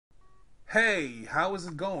Hey, how is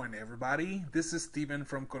it going, everybody? This is Steven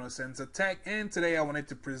from Conoscenza Tech, and today I wanted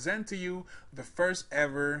to present to you the first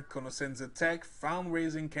ever Conoscenza Tech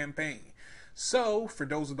fundraising campaign. So, for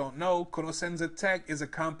those who don't know, Conoscenza Tech is a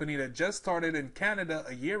company that just started in Canada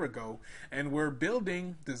a year ago, and we're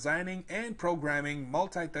building, designing, and programming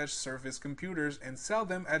multi-touch surface computers and sell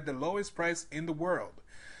them at the lowest price in the world.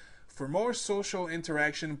 For more social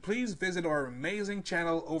interaction, please visit our amazing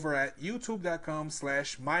channel over at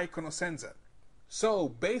youtube.com/myconoscenza. So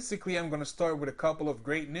basically, I'm going to start with a couple of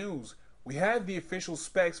great news. We have the official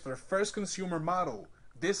specs for the first consumer model.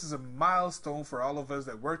 This is a milestone for all of us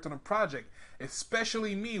that worked on a project,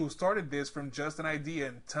 especially me who started this from just an idea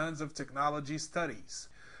and tons of technology studies.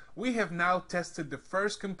 We have now tested the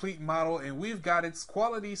first complete model and we've got its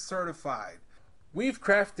quality certified. We've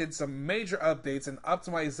crafted some major updates and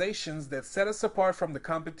optimizations that set us apart from the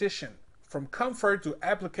competition, from comfort to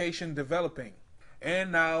application developing.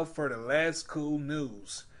 And now for the last cool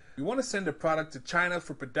news. We want to send the product to China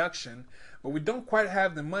for production, but we don't quite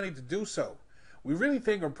have the money to do so. We really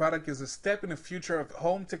think our product is a step in the future of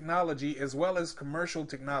home technology as well as commercial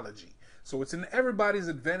technology, so it's in everybody's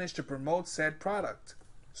advantage to promote said product.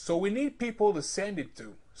 So we need people to send it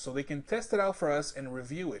to, so they can test it out for us and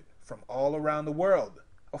review it from all around the world.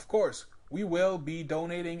 Of course, we will be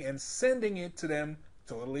donating and sending it to them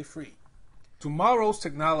totally free. Tomorrow's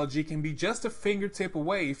technology can be just a fingertip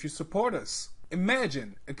away if you support us.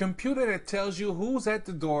 Imagine a computer that tells you who's at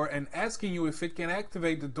the door and asking you if it can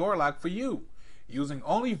activate the door lock for you, using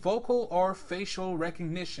only vocal or facial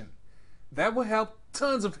recognition. That will help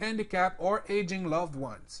tons of handicapped or aging loved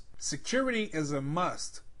ones. Security is a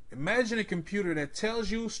must. Imagine a computer that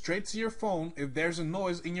tells you straight to your phone if there's a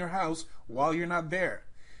noise in your house while you're not there,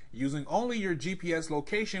 using only your GPS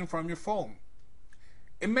location from your phone.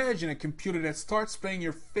 Imagine a computer that starts playing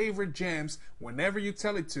your favorite jams whenever you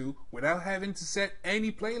tell it to without having to set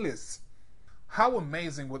any playlists. How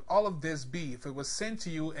amazing would all of this be if it was sent to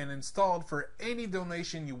you and installed for any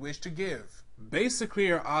donation you wish to give? Basically,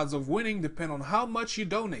 your odds of winning depend on how much you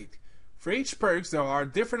donate. For each perks, there are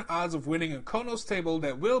different odds of winning a Conos table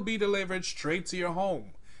that will be delivered straight to your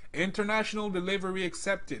home. International delivery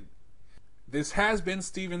accepted. This has been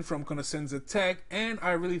Steven from Conoscenza Tech, and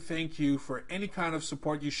I really thank you for any kind of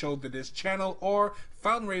support you showed to this channel or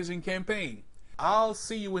fundraising campaign. I'll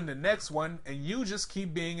see you in the next one, and you just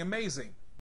keep being amazing.